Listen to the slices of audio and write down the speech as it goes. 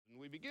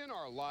begin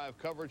our live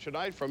coverage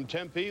tonight from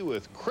Tempe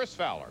with Chris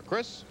Fowler.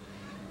 Chris?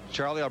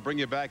 Charlie, I'll bring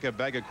you back a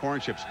bag of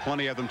corn chips.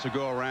 Plenty of them to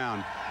go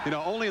around. You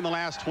know, only in the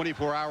last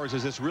 24 hours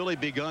has this really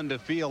begun to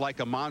feel like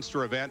a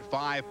monster event.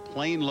 5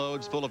 plane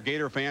loads full of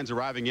Gator fans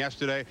arriving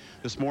yesterday.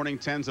 This morning,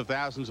 tens of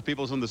thousands of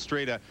people on the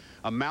street.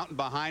 A mountain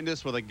behind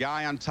us with a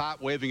guy on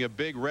top waving a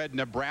big red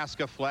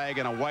Nebraska flag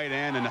and a white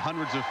N, and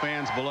hundreds of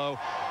fans below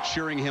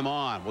cheering him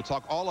on. We'll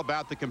talk all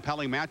about the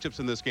compelling matchups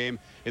in this game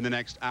in the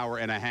next hour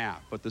and a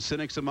half. But the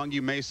cynics among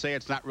you may say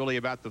it's not really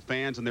about the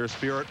fans and their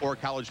spirit or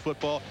college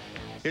football.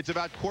 It's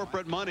about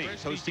corporate money.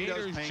 So the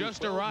Gators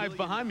just arrived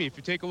behind me. If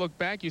you take a look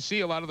back, you see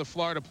a lot of the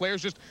Florida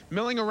players just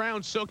milling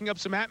around, soaking up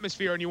some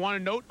atmosphere. And you want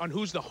to note on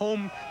who's the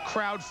home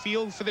crowd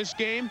field for this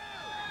game?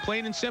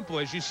 Plain and simple,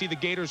 as you see the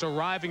Gators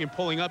arriving and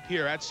pulling up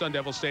here at Sun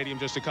Devil Stadium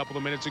just a couple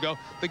of minutes ago.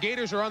 The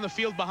Gators are on the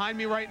field behind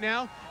me right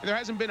now, and there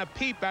hasn't been a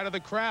peep out of the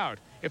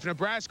crowd. If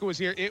Nebraska was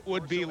here, it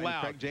would be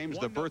loud. Craig James,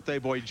 the birthday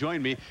boy,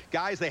 joined me.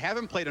 Guys, they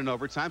haven't played in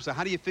overtime, so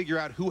how do you figure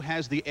out who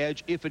has the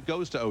edge if it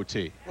goes to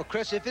OT? Well,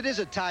 Chris, if it is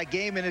a tie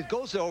game and it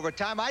goes to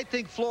overtime, I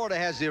think Florida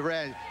has the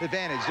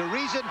advantage. The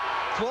reason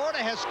Florida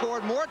has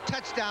scored more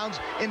touchdowns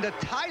in the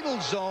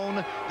title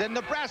zone than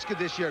Nebraska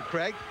this year,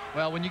 Craig.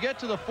 Well, when you get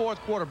to the fourth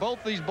quarter,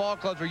 both these ball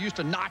clubs are used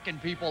to knocking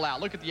people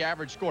out. Look at the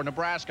average score.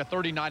 Nebraska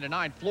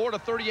 39-9, Florida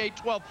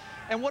 38-12.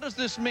 And what does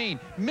this mean?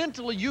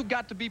 Mentally, you've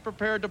got to be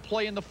prepared to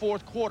play in the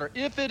fourth quarter.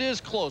 If it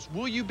is close,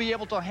 will you be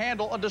able to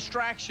handle a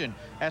distraction?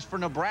 As for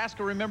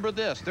Nebraska, remember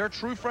this. Their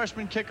true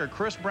freshman kicker,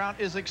 Chris Brown,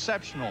 is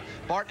exceptional.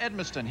 Bart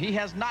Edmiston, he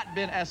has not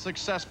been as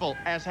successful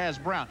as has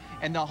Brown.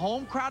 And the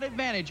home crowd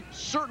advantage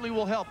certainly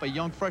will help a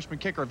young freshman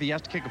kicker if he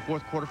has to kick a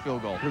fourth quarter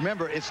field goal.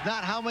 Remember, it's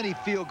not how many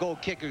field goal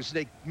kickers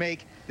the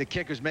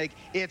kickers make,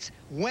 it's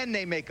when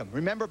they make them.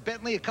 Remember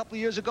Bentley a couple of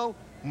years ago?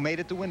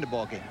 Made it to win the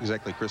ball game.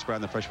 Exactly. Chris Brown,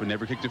 the freshman,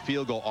 never kicked a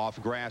field goal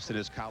off grass in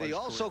his college They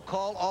also career.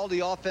 call all the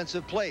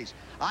offensive plays.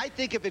 I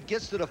think if it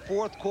gets to the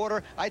fourth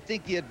quarter, I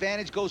think the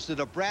advantage goes to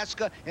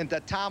Nebraska and to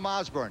Tom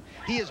Osborne.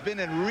 He has been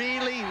in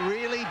really,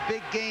 really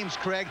big games,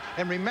 Craig.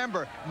 And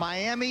remember,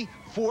 Miami,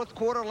 fourth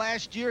quarter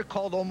last year,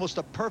 called almost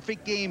a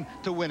perfect game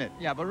to win it.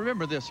 Yeah, but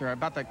remember this here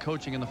about that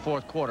coaching in the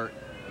fourth quarter.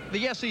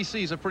 The SEC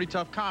is a pretty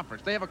tough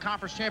conference. They have a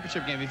conference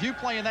championship game. If you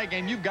play in that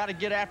game, you've got to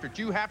get after it.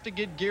 You have to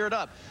get geared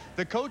up.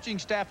 The coaching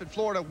staff at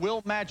Florida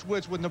will match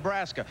wits with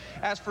Nebraska.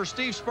 As for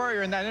Steve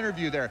Spurrier in that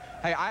interview there,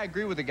 hey, I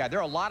agree with the guy. There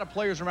are a lot of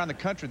players around the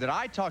country that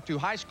I talk to,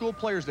 high school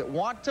players that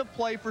want to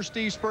play for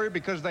Steve Spurrier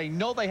because they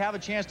know they have a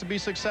chance to be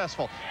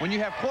successful. When you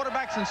have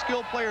quarterbacks and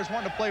skilled players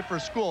wanting to play for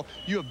a school,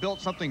 you have built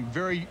something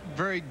very,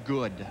 very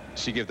good.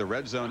 She gave the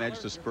red zone edge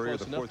to Spurrier.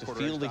 The fourth quarter.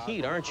 Feel the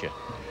heat, aren't you?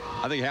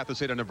 I think you have to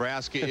say that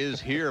Nebraska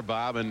is here,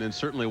 Bob, and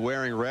certainly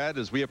wearing red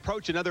as we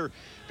approach another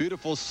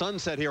beautiful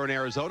sunset here in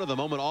Arizona. The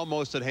moment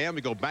almost at hand.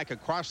 We go back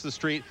across the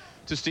street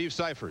to Steve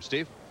Cypher.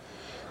 Steve?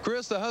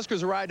 Chris, the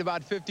Huskers arrived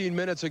about 15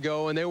 minutes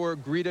ago, and they were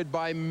greeted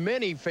by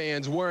many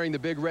fans wearing the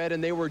big red,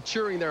 and they were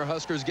cheering their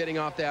Huskers getting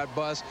off that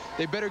bus.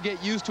 They better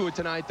get used to it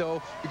tonight,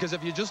 though, because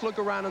if you just look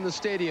around in the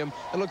stadium,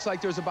 it looks like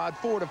there's about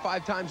 4 to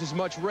 5 times as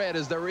much red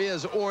as there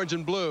is orange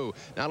and blue.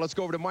 Now let's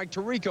go over to Mike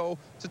Tirico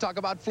to talk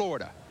about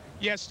Florida.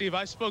 Yes, Steve,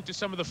 I spoke to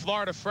some of the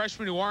Florida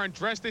freshmen who aren't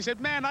dressed. They said,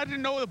 man, I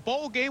didn't know the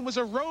bowl game was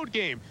a road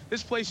game.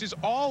 This place is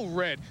all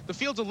red. The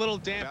field's a little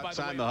damp, by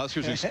the way. The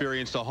Huskers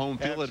experienced a home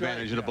field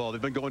advantage in the bowl.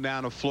 They've been going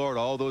down to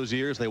Florida all those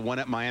years. They won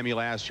at Miami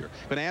last year.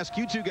 Going to ask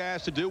you two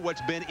guys to do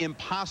what's been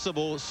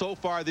impossible so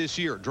far this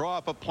year. Draw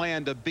up a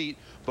plan to beat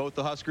both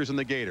the Huskers and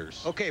the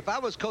Gators. Okay, if I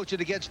was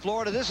coaching against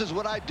Florida, this is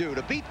what I'd do.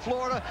 To beat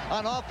Florida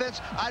on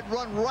offense, I'd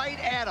run right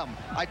at them.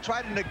 I'd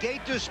try to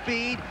negate their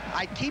speed.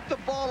 I'd keep the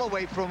ball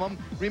away from them.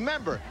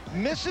 Remember,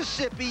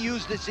 Mississippi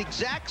used this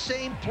exact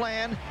same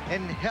plan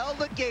and held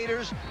the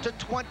Gators to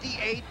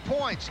 28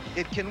 points.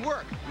 It can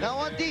work. Now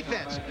on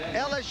defense,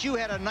 LSU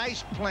had a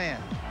nice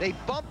plan. They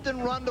bumped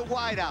and run the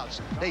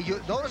wideouts.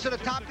 Notice at the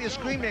top of your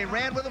screen, they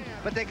ran with them,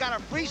 but they got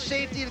a free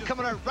safety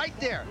coming out right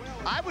there.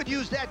 I would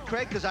use that,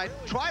 Craig, because I'd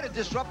try to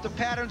disrupt the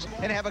patterns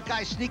and have a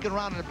guy sneaking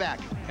around in the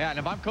back. Yeah, and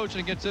if I'm coaching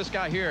against this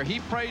guy here,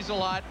 he prays a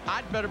lot.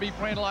 I'd better be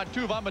praying a lot,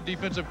 too, if I'm a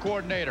defensive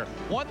coordinator.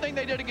 One thing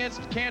they did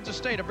against Kansas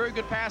State, a very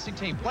good passing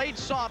team, played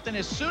soft, and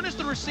as soon as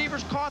the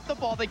receivers caught the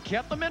ball, they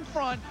kept them in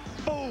front.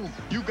 Boom!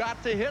 You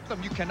got to hit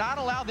them. You cannot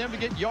allow them to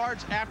get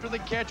yards after the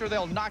catch or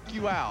they'll knock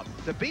you out.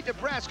 To beat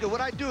Nebraska,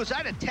 what I'd do is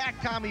I'd attack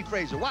Tommy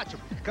Frazier. Watch him.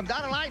 Come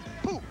down the line,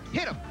 boom,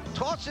 hit him.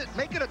 Toss it,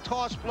 make it a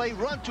toss play,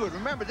 run to it.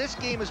 Remember, this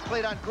game is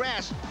played on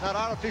grass, not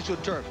artificial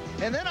turf.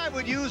 And then I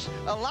would use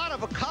a lot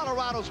of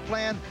Colorado's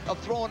plan of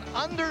throwing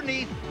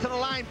underneath to the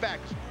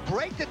linebackers.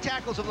 Break the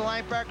tackles of the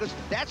linebackers.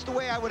 That's the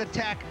way I would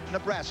attack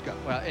Nebraska.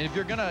 Well, and if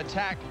you're going to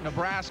attack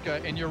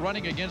Nebraska and you're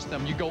running against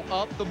them, you go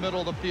up the middle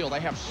of the field. They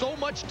have so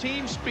much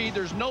team speed,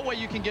 there's no way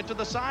you can get to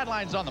the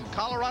sidelines on them.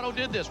 Colorado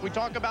did this. We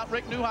talk about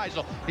Rick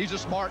Neuheisel. He's a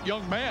smart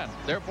young man.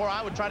 Therefore,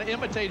 I would try to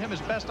imitate him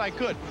as best I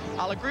could.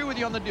 I'll agree with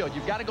you on the deal.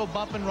 You've got to go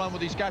bump and run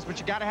with these guys, but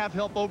you got to have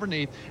help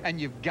underneath, and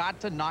you've got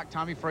to knock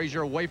Tommy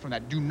Frazier away from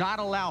that. Do not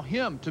allow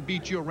him to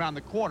beat you around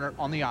the corner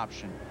on the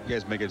option. You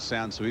guys make it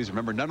sound so easy.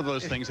 Remember, none of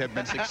those things have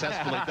been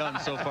successfully it done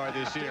so far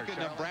this year. A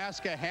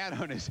Nebraska hat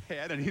on his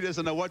head, and he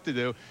doesn't know what to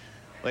do.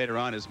 Later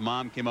on, his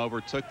mom came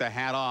over, took the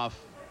hat off,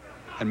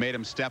 and made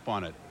him step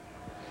on it.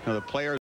 You know, the players